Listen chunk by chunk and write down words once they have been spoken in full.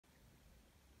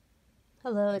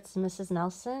Hello, it's Mrs.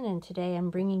 Nelson, and today I'm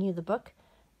bringing you the book,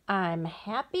 I'm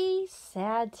Happy,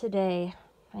 Sad Today.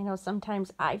 I know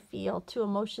sometimes I feel two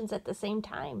emotions at the same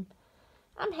time.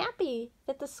 I'm happy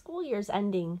that the school year's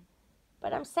ending,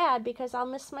 but I'm sad because I'll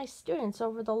miss my students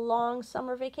over the long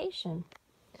summer vacation.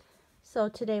 So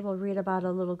today we'll read about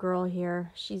a little girl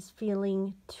here. She's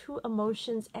feeling two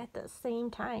emotions at the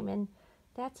same time, and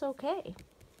that's okay.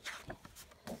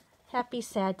 Happy,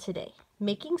 Sad Today.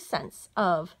 Making sense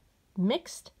of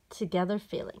mixed together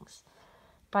feelings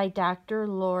by Dr.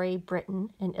 Lott Britain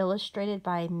and illustrated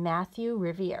by Matthew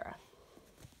Riviera.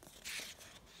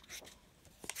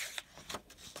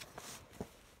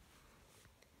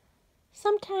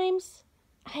 Sometimes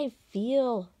I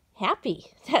feel happy,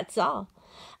 that's all.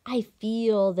 I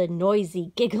feel the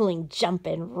noisy, giggling, jump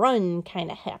and run kind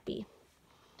of happy.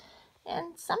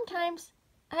 And sometimes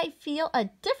I feel a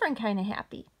different kind of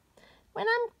happy. When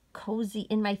I'm cozy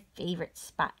in my favorite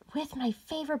spot with my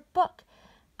favorite book,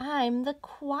 I'm the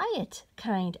quiet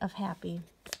kind of happy.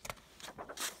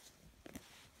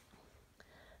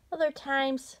 Other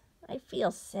times I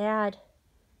feel sad.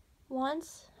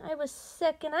 Once I was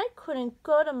sick and I couldn't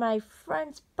go to my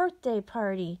friend's birthday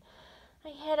party. I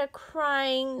had a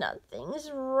crying, nothing's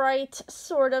right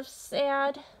sort of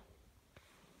sad.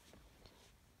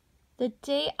 The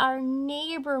day our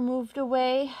neighbor moved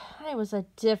away, I was a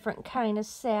different kind of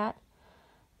sad.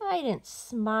 I didn't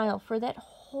smile for that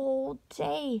whole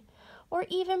day, or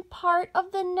even part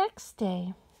of the next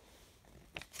day.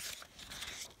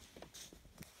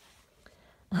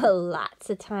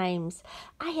 Lots of times,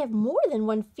 I have more than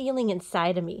one feeling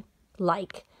inside of me,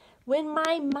 like when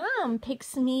my mom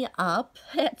picks me up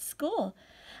at school.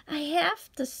 I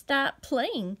have to stop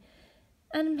playing.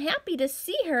 I'm happy to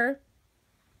see her,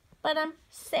 but I'm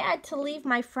sad to leave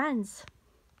my friends.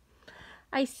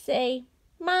 I say,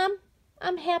 Mom,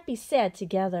 I'm happy, sad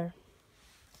together.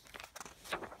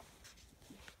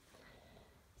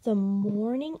 The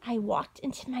morning I walked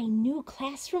into my new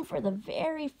classroom for the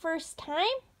very first time,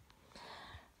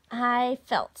 I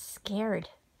felt scared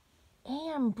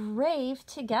and brave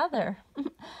together.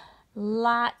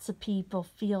 Lots of people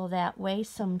feel that way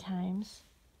sometimes.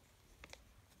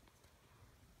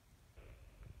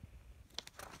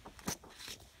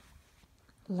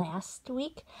 Last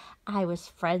week, I was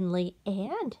friendly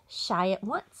and shy at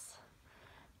once.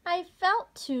 I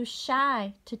felt too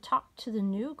shy to talk to the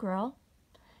new girl,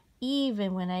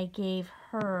 even when I gave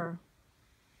her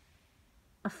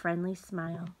a friendly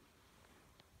smile.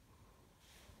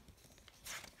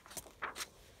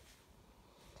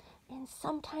 And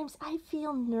sometimes I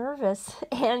feel nervous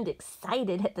and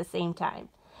excited at the same time.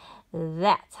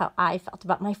 That's how I felt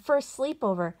about my first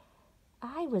sleepover.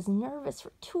 I was nervous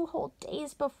for 2 whole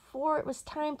days before it was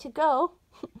time to go,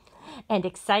 and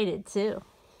excited too.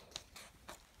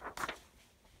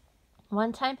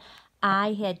 One time,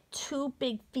 I had 2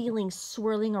 big feelings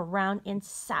swirling around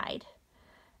inside.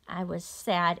 I was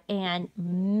sad and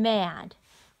mad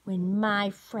when my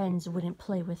friends wouldn't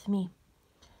play with me.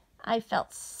 I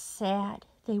felt sad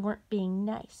they weren't being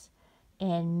nice,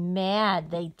 and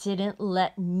mad they didn't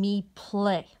let me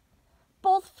play.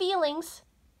 Both feelings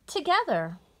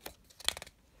together.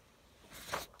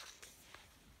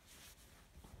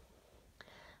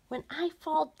 When I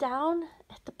fall down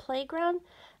at the playground,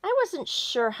 I wasn't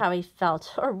sure how I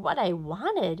felt or what I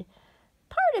wanted.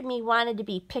 Part of me wanted to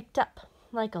be picked up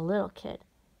like a little kid.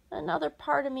 Another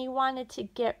part of me wanted to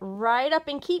get right up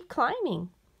and keep climbing.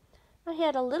 I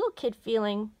had a little kid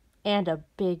feeling and a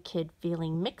big kid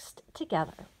feeling mixed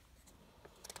together.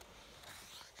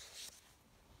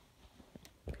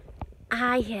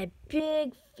 I had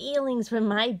big feelings when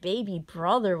my baby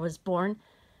brother was born.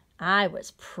 I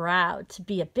was proud to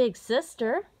be a big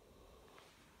sister.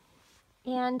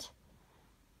 And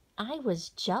I was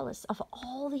jealous of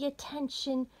all the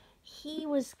attention he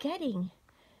was getting.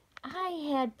 I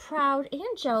had proud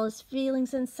and jealous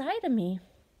feelings inside of me.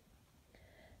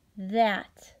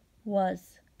 That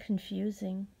was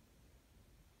confusing.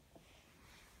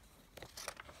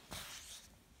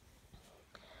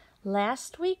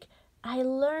 Last week, I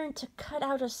learned to cut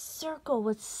out a circle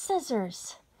with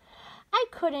scissors. I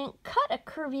couldn't cut a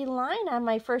curvy line on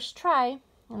my first try,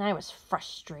 and I was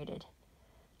frustrated.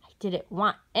 I didn't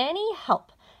want any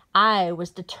help. I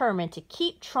was determined to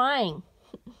keep trying.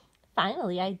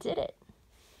 Finally, I did it.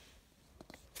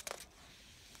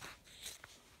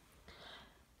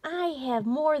 I have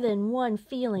more than one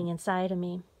feeling inside of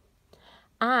me.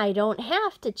 I don't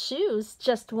have to choose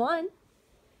just one.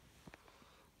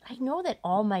 I know that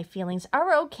all my feelings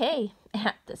are okay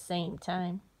at the same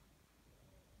time.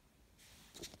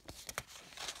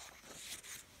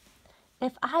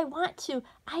 If I want to,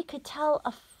 I could tell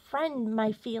a friend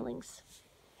my feelings.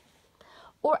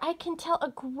 Or I can tell a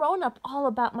grown-up all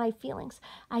about my feelings.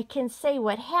 I can say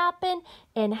what happened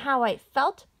and how I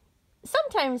felt.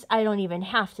 Sometimes I don't even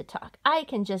have to talk. I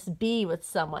can just be with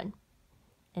someone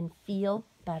and feel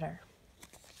better.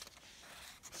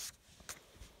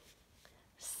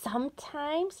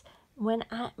 Sometimes when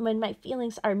my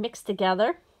feelings are mixed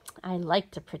together, I like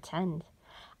to pretend.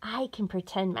 I can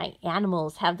pretend my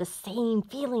animals have the same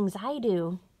feelings I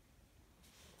do.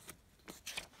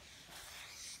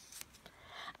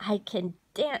 I can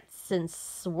dance and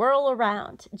swirl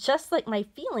around, just like my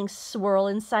feelings swirl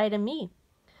inside of me.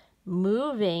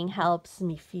 Moving helps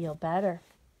me feel better.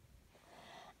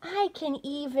 I can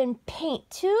even paint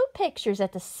two pictures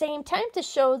at the same time to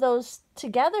show those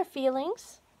together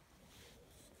feelings.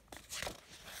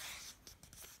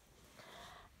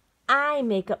 I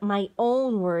make up my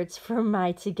own words for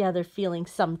my together feelings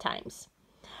sometimes.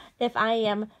 If I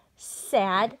am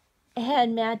sad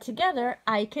and mad together,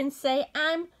 I can say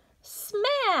I'm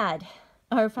smad.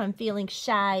 Or if I'm feeling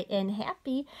shy and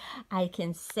happy, I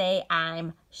can say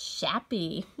I'm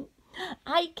shappy.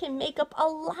 I can make up a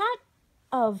lot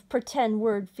of pretend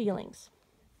word feelings.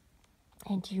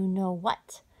 And you know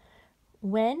what?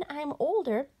 When I'm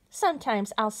older,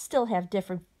 sometimes I'll still have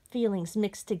different feelings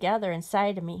mixed together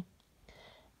inside of me.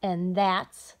 And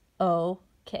that's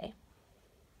okay.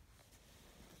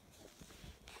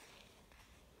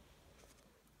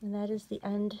 And that is the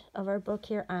end of our book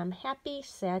here. I'm happy,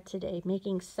 sad today,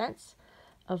 making sense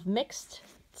of mixed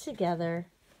together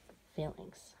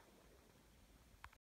feelings.